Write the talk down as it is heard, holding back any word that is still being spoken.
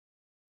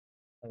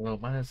Hello,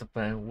 my name is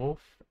Brian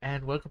Wolf,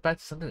 and welcome back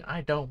to something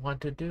I don't want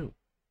to do.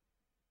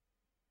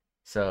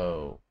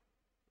 So,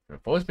 for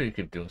force me to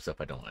keep doing stuff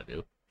I don't want to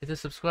do, hit the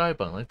subscribe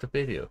button, like the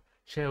video,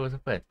 share it with a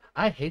friend.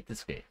 I hate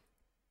this game.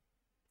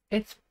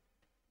 It's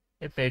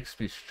it makes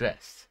me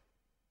stressed.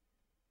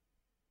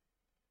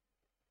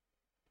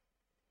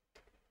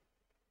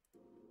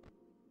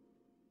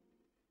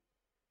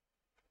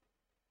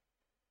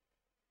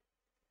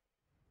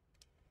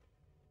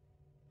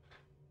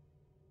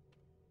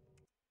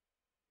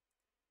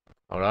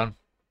 Hold on,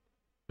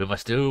 we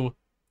must do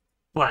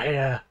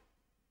fire.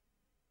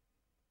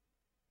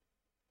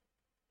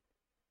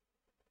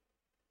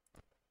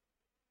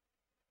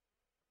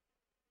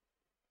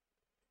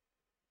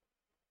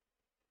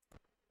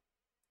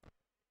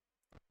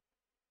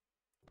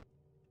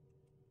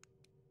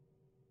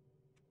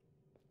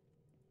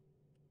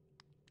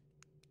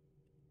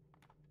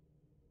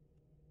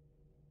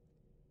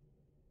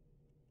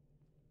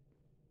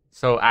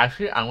 So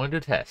actually, I'm going to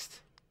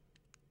test.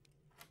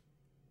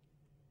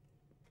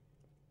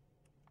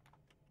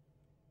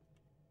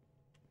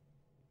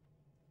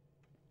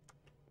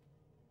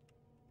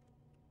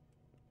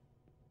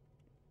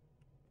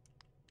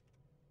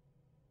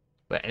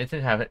 But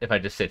anything happen if I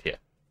just sit here?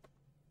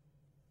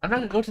 I'm not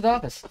gonna go to the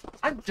office.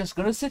 I'm just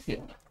gonna sit here.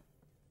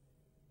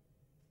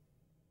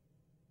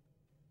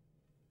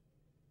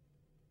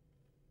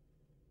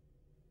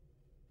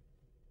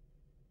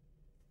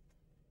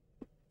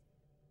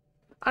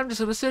 I'm just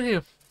gonna sit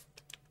here,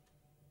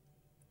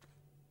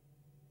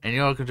 and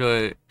you all can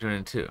join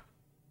in too.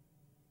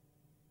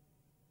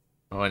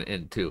 Oh,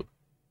 in too.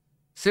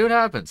 See what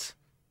happens.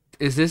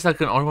 Is this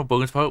like an Armor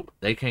bonus part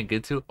they can't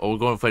get to? Or we're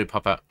going Freddy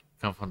pop out,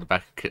 come from the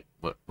back and kick,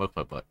 work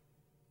my butt?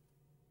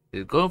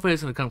 Is going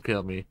Freddy's gonna come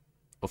kill me,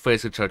 or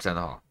Freddy's gonna charge down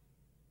the hall?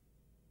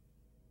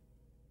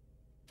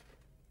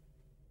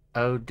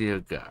 Oh dear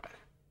God.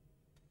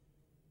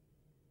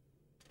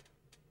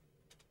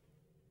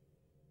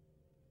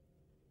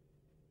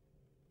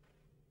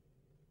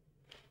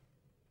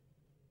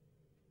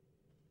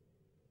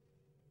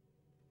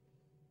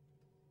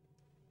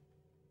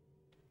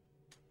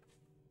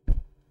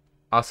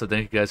 Also,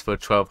 thank you guys for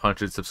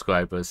 1,200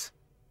 subscribers.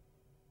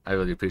 I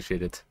really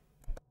appreciate it.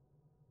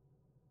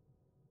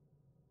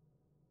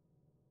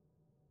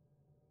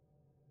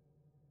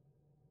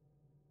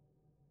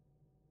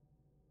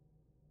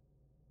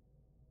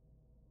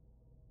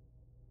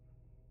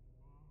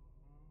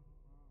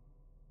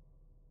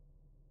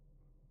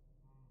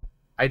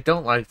 I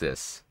don't like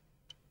this.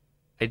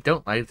 I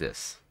don't like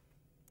this.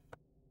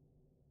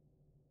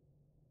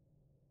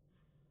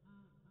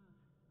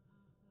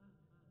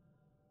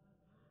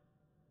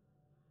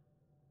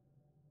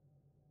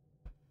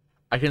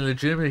 I can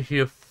legitimately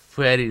hear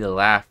Freddy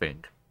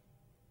laughing.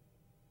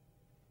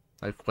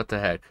 Like, what the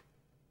heck?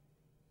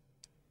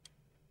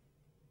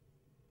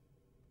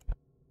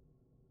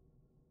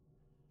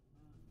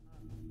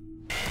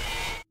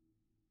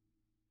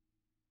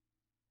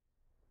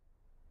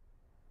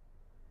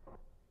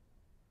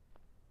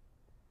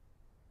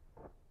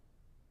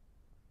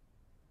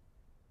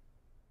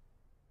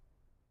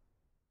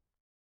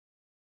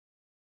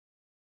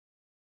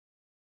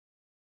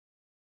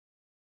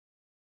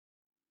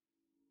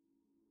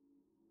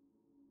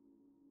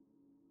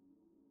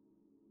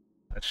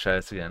 Let's try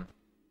this again.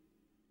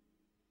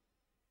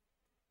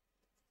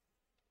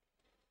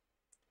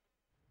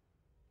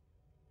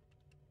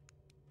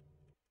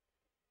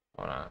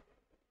 Hold on.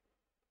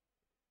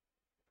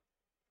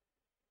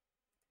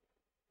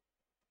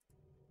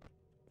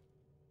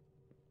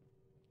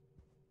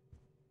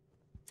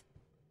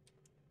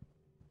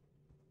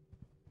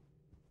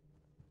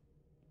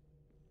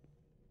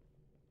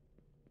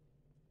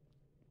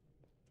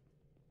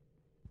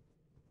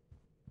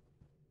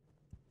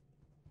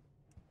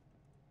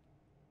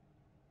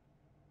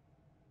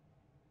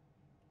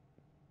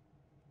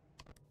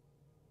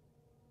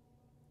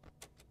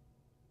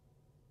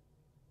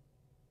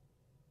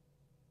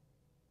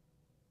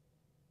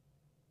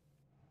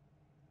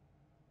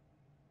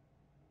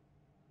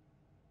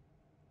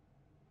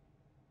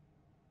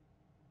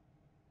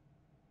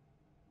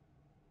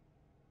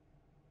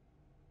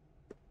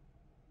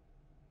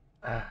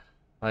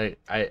 Like,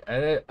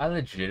 I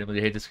legitimately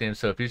hate this game,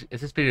 so if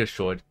this video is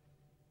short,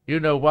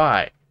 you know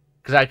why.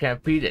 Because I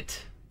can't beat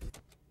it.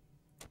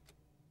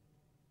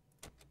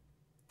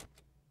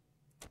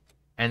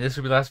 And this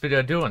will be the last video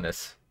I do on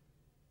this.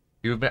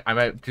 I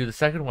might do the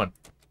second one.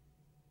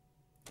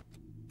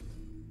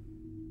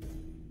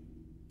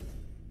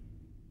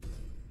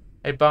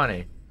 Hey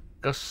Bonnie,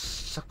 go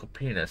suck a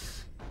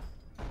penis.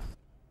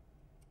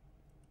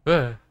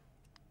 Ugh.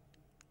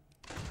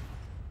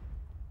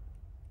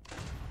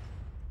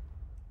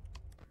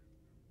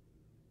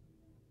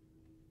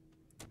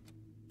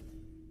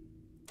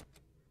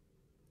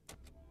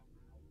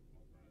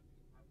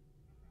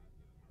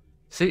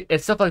 See,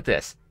 it's stuff like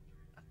this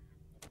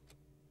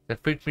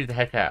that freaks me the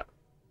heck out.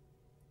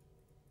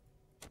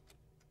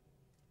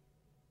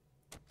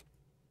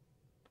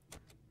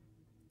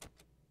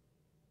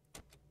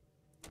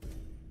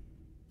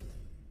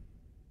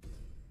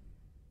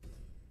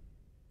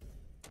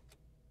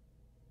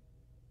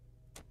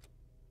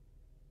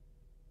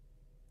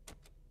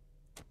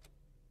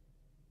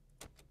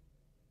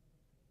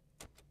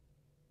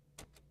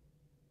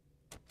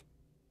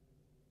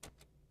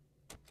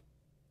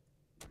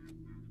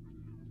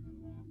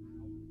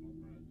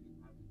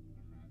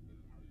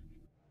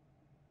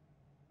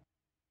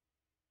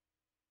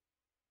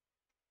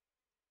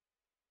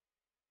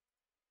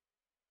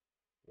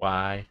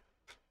 Why?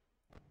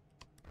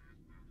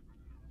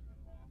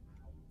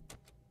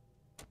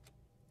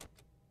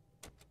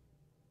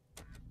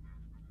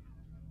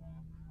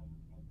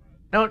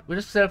 No, we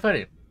just said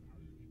Freddy.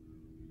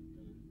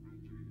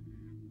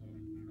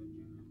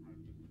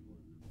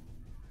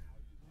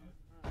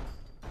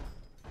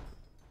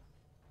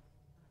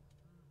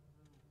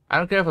 I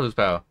don't care if I lose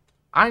power.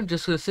 I'm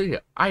just gonna sit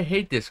here. I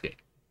hate this game.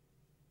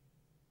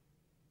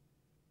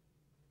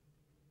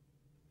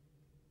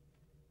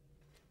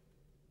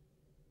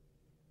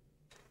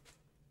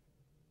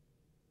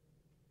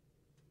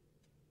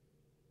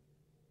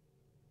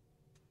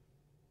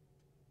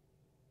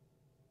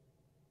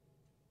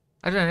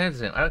 I generally hate this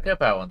game. I don't care if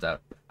power one's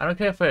out. I don't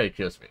care if Freddy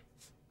kills me.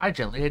 I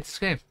generally hate this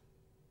game.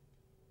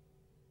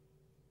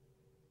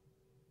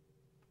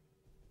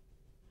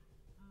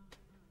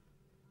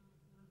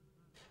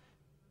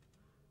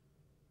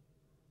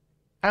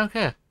 I don't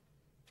care.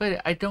 Freddy,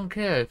 I don't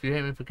care if you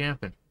hate me for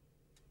camping.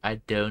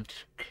 I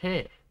don't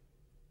care.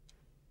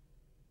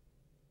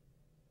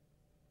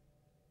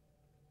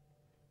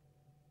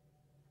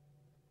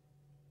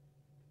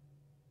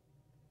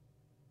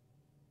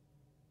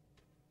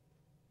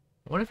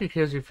 What if he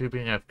kills you for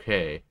being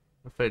AFK?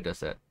 What if Freddy does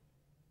that?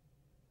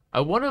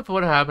 I wonder if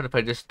what would happen if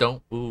I just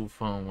don't move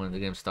from when the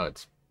game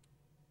starts.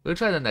 We'll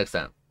try that next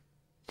time.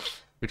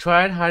 We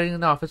tried hiding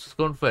in the office with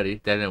Golden Freddy.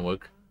 That didn't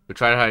work. We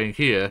tried hiding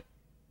here.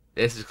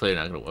 This is clearly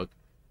not going to work.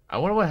 I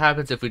wonder what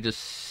happens if we just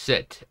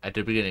sit at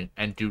the beginning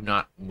and do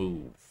not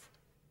move.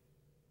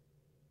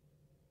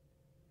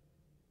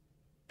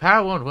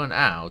 Power won't run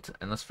out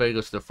unless Freddy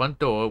goes to the front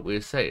door.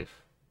 We're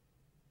safe.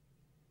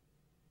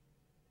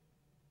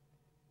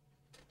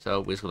 So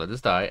we're just going to let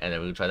this die and then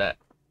we're going to try that.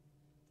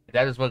 If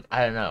that doesn't work,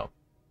 I don't know.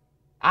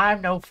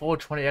 I'm no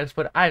 420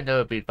 expert. I've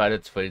never beat Five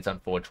Nights at Freddy's on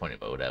 420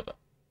 mode ever.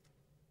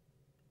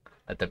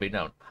 Let that be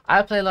known.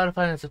 I play a lot of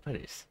Five Nights at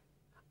Freddy's.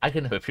 I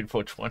can never beat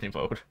 420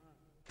 mode.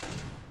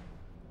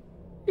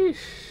 Eesh.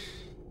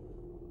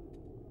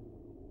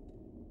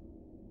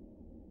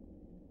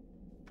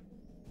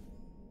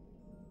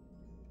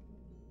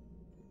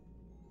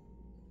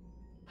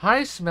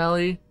 Hi,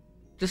 Smelly.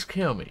 Just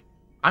kill me.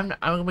 I'm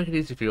gonna make it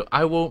easy for you.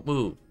 I won't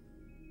move.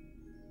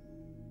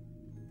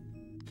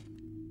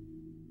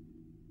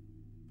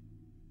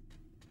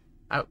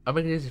 I'll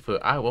make it easy for you.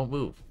 I won't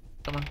move.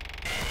 Come on.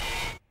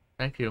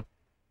 Thank you.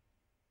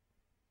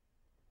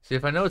 See,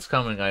 if I know it's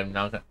coming, I'm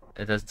not gonna...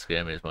 It doesn't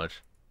scare me as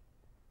much.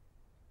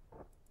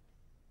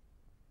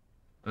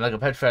 I'm like a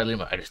petrified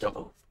lemur. I just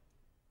don't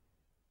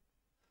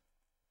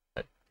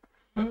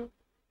move.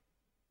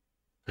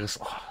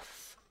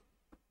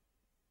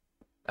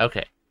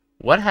 Okay.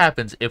 What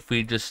happens if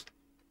we just...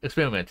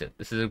 Experiment it.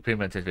 This is an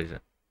experimentation.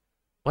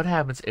 What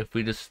happens if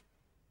we just...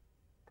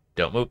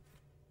 Don't move?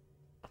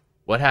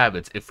 What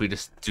happens if we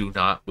just do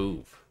not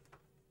move?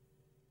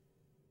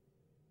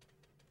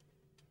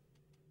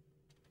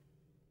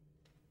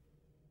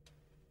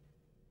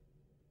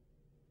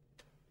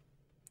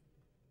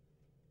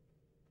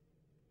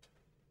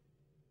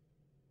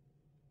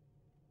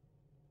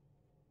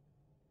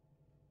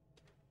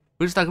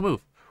 We're just not gonna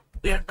move.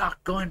 We're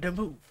not going to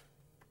move.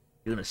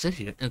 You're gonna sit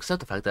here and accept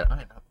the fact that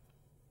I'm not.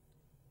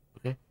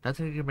 Okay?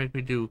 Nothing you can make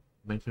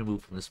me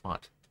move from this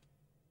spot.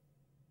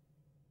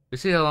 We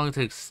see how long it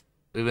takes.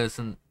 We've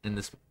been in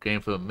this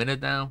game for a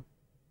minute now.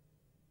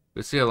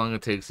 We'll see how long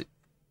it takes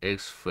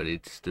Freddy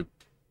to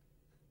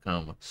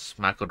come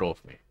smack it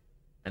off me.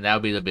 And that'll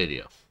be the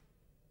video.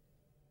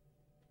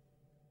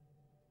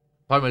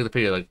 Probably make the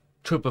video like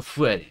Triple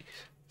Freddy.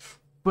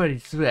 Freddy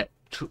threat.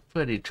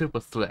 Freddy triple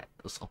threat.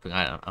 Or something,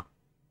 I don't know.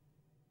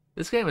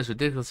 This game is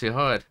ridiculously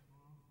hard.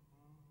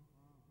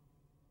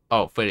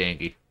 Oh, Freddy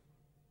Angie.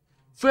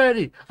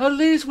 Freddy! At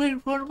least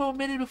wait one more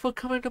minute before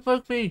coming to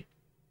bug me!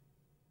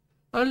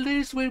 At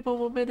least wait one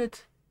more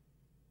minute.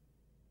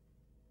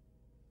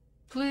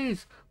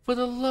 Please, for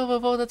the love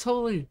of all that's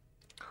holy,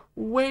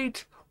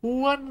 wait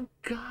one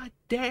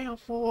goddamn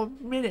more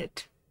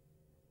minute.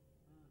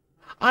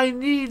 I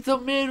need the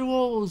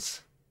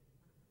mid-rolls.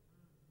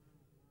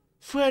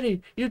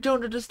 Freddy, you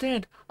don't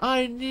understand.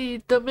 I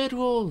need the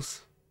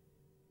mid-rolls.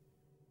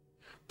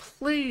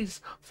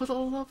 Please, for the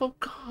love of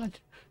God,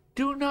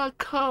 do not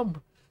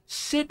come.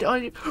 Sit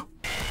on you.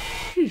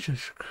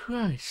 Jesus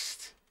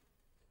Christ.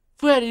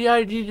 Freddy,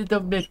 I needed the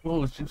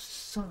mid-rolls, you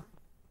son of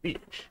a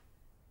bitch.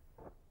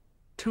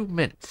 2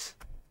 minutes.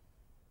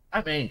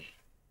 I'm angry.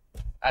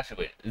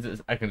 Actually,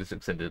 wait. I can just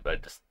extend it by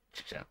just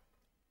chit-chat.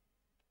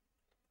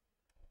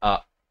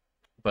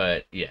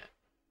 But yeah.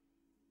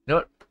 You know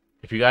what?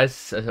 If you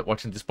guys are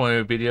watching this point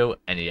of the video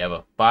and you have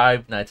a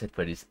Five Nights at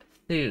Freddy's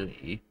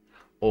theory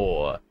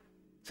or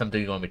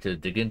something you want me to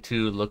dig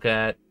into, look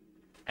at,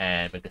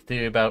 and make a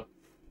theory about,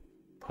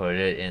 put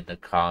it in the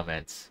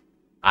comments.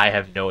 I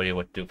have no idea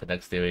what to do for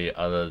next theory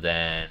other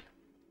than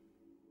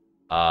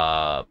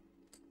go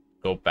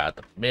about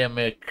the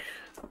mimic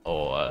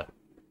or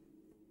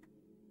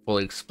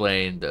fully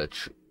explain the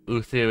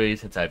true theory,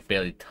 since I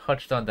barely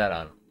touched on that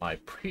on my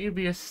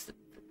previous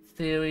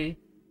theory.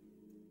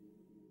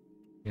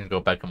 You can go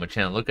back on my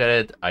channel and look at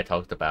it. I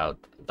talked about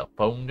the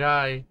phone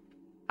guy,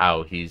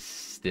 how he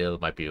still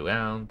might be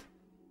around.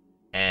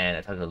 And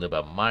I talked a little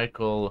about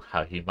Michael,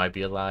 how he might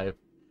be alive.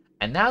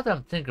 And now that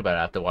I'm thinking about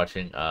it after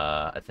watching,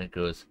 I think it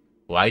was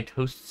White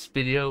Host's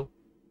video,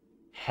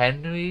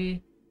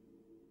 Henry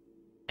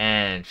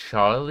and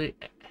Charlie,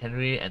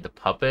 Henry and the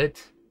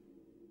puppet,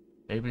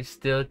 maybe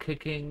still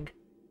kicking.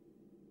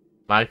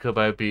 Michael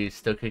might be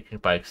still kicking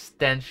by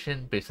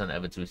extension, based on the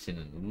evidence we've seen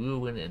in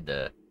Ruin in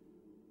the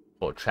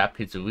whole Trap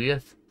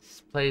Pizzeria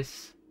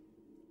place.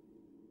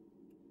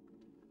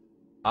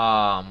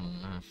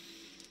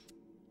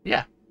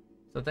 Yeah.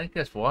 So thank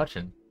you guys for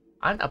watching.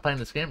 I'm not playing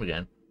this game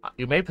again.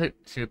 You may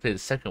see me play the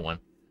second one,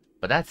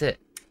 but that's it.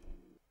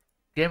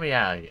 Get me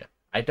out of here.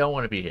 I don't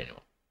want to be here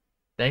anymore.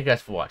 Thank you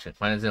guys for watching.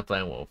 My name is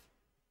Flying Wolf.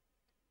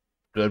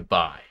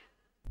 Goodbye.